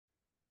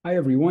Hi,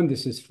 everyone.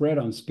 This is Fred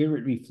on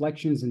Spirit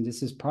Reflections, and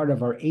this is part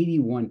of our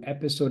 81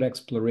 episode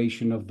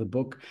exploration of the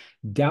book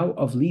Tao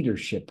of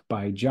Leadership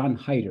by John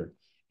Heider,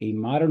 a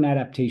modern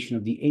adaptation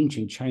of the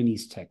ancient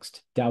Chinese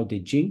text, Tao Te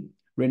Ching,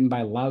 written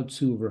by Lao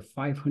Tzu over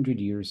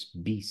 500 years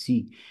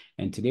BC.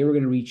 And today we're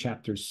going to read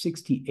chapter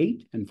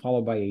 68 and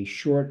followed by a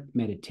short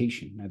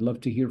meditation. I'd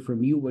love to hear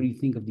from you. What do you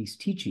think of these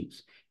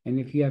teachings? And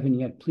if you haven't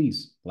yet,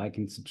 please like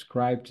and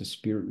subscribe to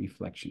Spirit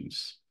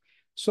Reflections.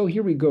 So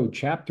here we go.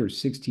 Chapter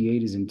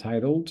 68 is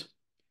entitled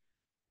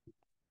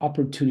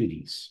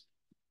Opportunities.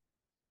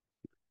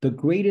 The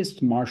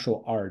greatest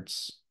martial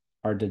arts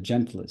are the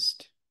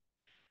gentlest.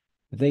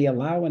 They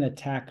allow an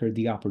attacker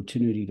the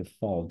opportunity to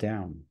fall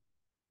down.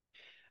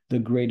 The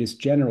greatest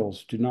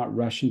generals do not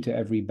rush into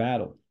every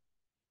battle.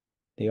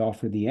 They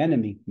offer the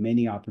enemy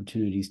many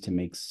opportunities to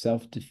make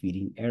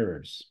self-defeating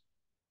errors.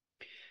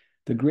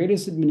 The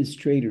greatest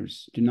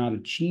administrators do not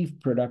achieve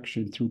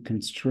production through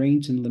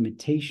constraints and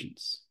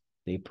limitations.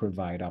 They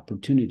provide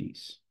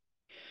opportunities.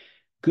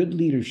 Good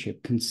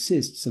leadership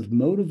consists of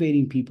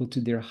motivating people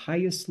to their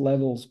highest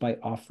levels by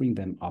offering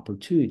them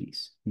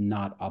opportunities,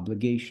 not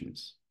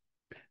obligations.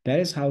 That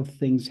is how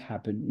things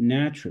happen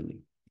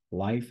naturally.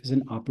 Life is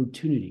an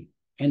opportunity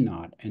and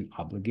not an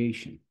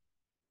obligation.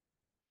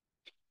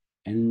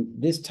 And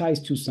this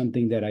ties to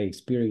something that I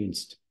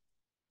experienced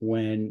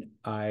when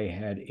I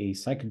had a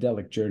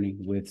psychedelic journey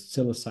with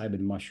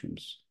psilocybin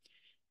mushrooms.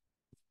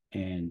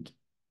 And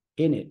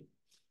in it,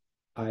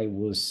 I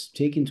was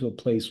taken to a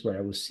place where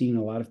I was seeing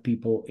a lot of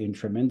people in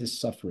tremendous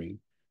suffering,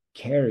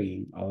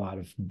 carrying a lot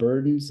of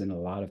burdens and a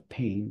lot of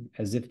pain,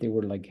 as if they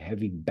were like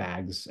heavy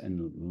bags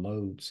and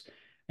loads,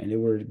 and they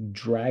were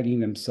dragging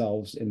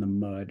themselves in the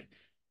mud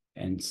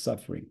and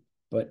suffering.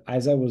 But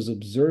as I was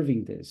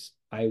observing this,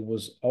 I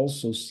was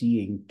also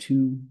seeing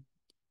two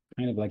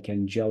kind of like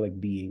angelic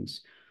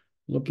beings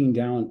looking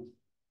down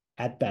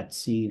at that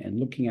scene and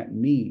looking at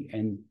me,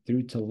 and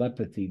through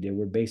telepathy, they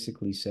were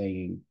basically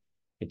saying,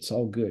 it's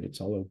all good,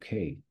 it's all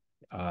okay.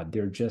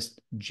 They're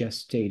just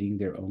gestating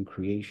their own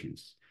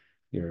creations.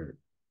 They're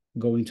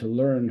going to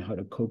learn how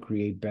to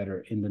co-create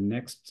better in the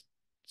next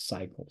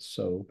cycle.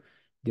 So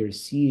they're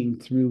seeing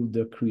through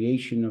the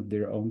creation of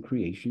their own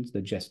creations,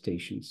 the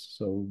gestations.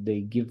 So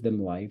they give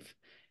them life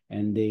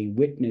and they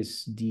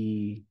witness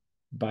the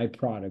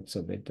byproducts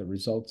of it, the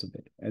results of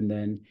it. And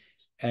then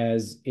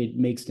as it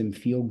makes them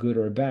feel good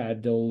or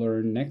bad, they'll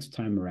learn next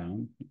time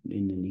around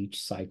in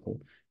each cycle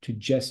to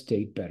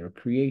gestate better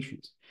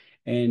creations.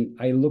 And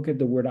I look at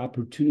the word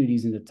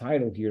opportunities in the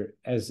title here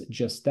as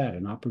just that,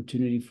 an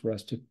opportunity for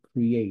us to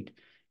create,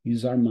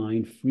 use our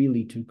mind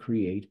freely to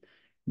create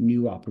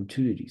new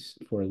opportunities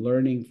for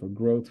learning, for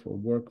growth, for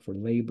work, for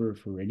labor,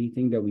 for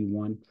anything that we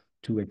want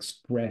to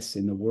express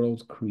in the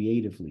world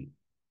creatively.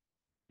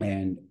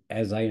 And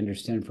as I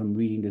understand from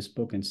reading this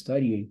book and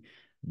studying,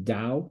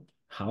 Tao,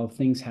 how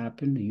things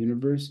happen, the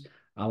universe,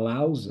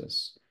 allows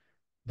us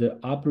the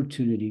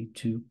opportunity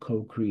to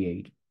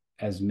co-create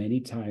as many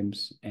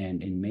times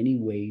and in many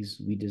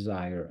ways we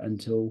desire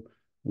until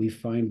we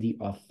find the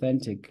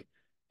authentic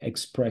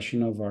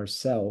expression of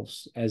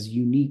ourselves as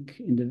unique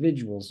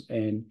individuals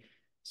and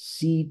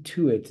see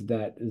to it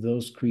that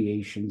those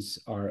creations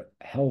are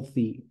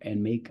healthy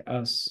and make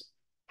us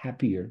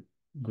happier,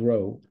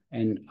 grow,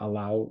 and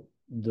allow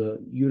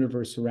the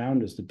universe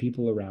around us, the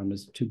people around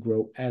us, to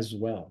grow as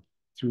well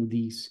through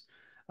these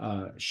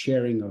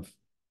sharing of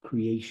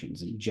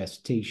creations and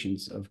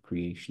gestations of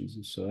creations.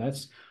 And so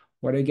that's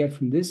what I get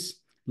from this.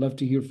 Love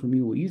to hear from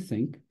you what you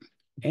think.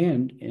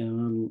 And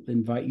I'll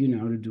invite you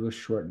now to do a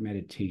short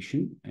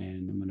meditation.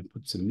 And I'm going to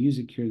put some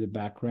music here in the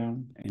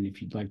background. And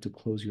if you'd like to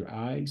close your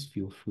eyes,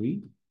 feel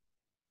free.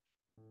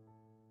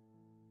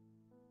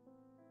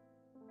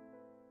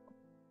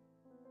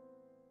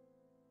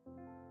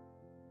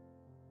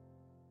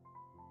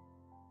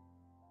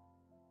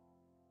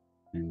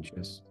 And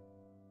just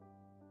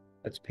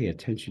let's pay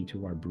attention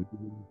to our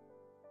breathing.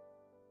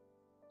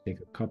 Take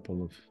a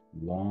couple of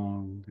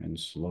long and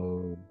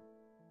slow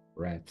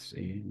breaths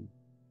in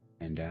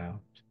and out.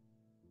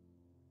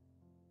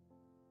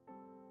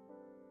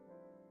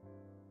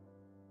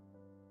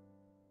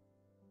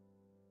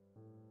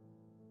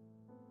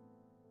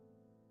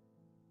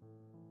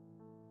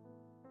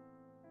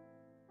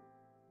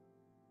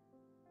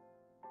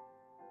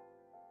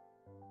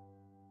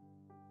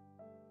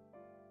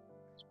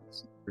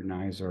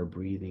 Synchronize our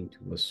breathing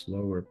to a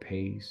slower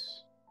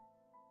pace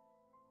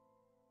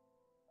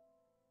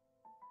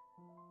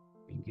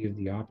and give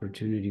the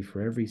opportunity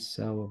for every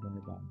cell of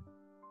our body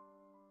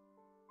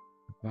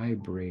to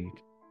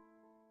vibrate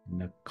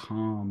in a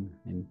calm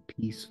and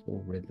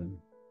peaceful rhythm.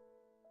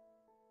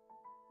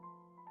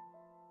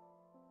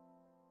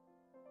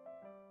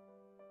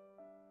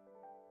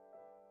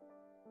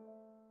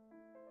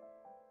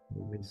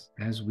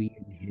 As we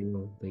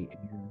inhale the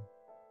air,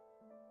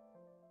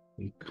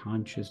 we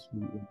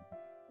consciously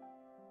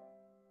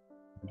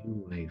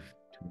new life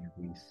to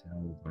every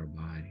cell of our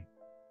body.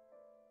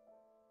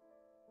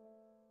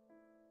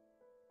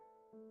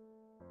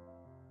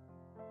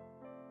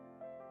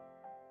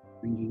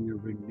 Bringing a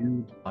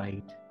renewed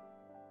light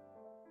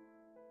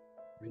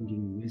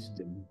bringing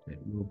wisdom that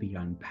will be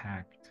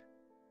unpacked,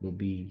 will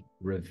be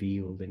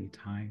revealed in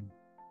time.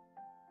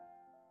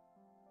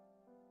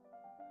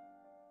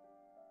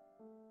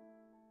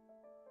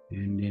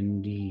 And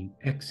in the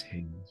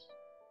exhales,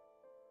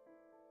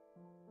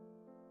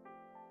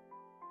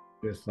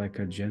 just like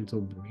a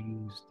gentle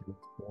breeze through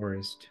a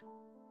forest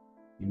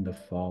in the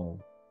fall,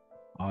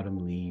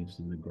 autumn leaves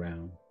in the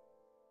ground,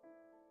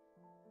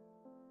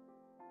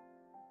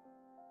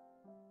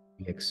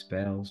 we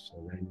expel,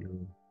 surrender,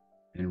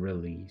 and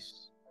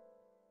release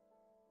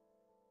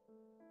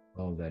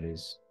all that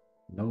is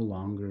no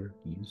longer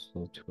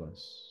useful to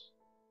us,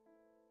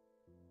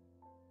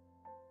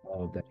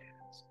 all that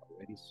has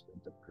already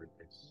served the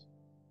purpose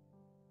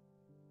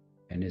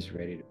and is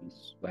ready to be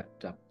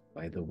swept up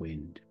by the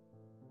wind.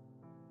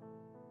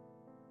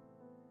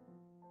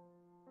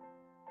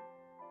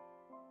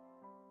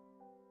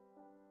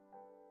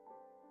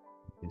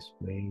 This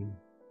way,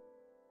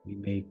 we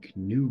make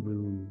new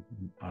room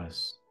in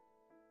us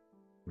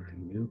for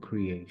new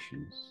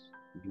creations,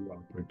 new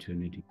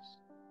opportunities,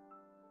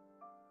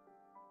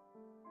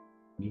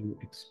 new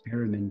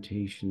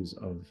experimentations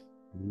of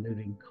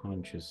living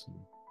consciously.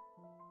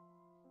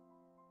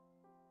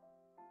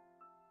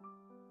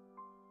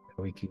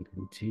 That we can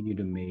continue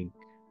to make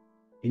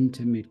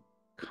intimate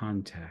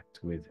contact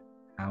with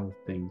how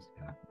things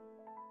happen.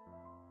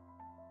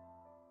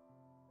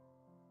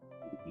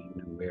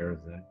 Being aware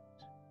of that,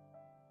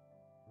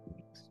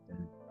 we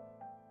extend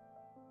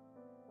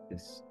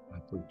this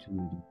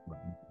opportunity for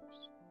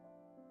others,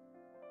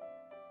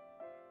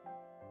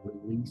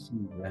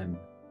 releasing them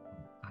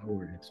of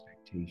our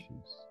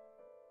expectations,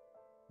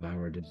 of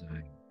our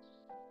desires.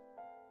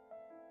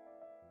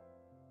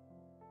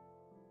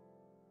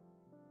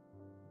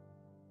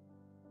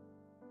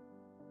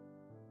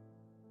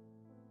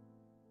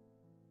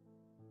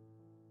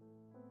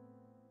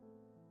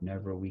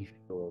 Whenever we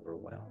feel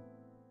overwhelmed,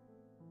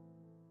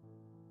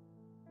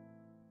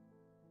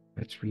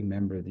 let's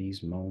remember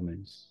these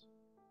moments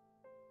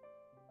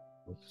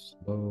of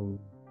slow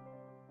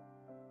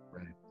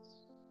breaths.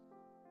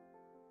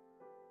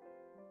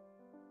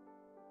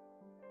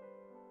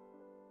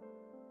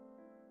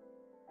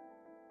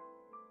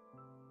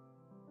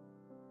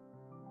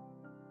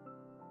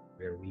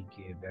 Where we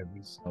give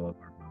every cell of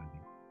our body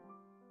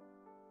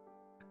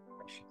a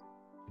precious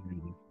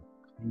opportunity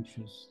for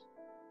conscious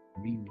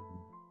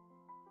renewal.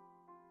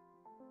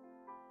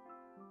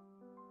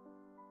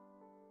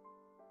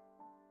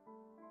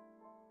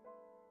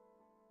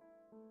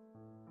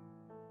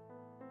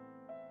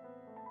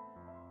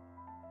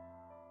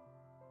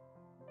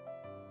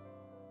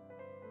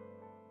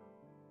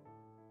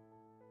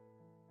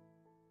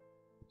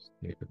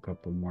 Take a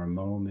couple more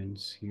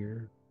moments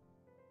here.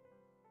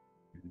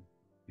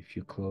 If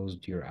you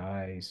closed your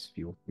eyes,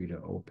 feel free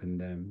to open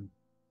them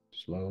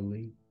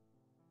slowly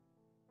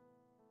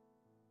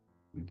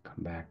and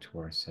come back to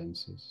our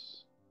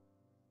senses,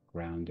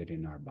 grounded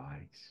in our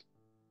bodies.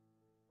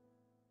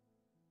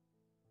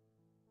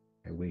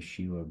 I wish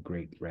you a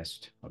great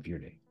rest of your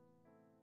day.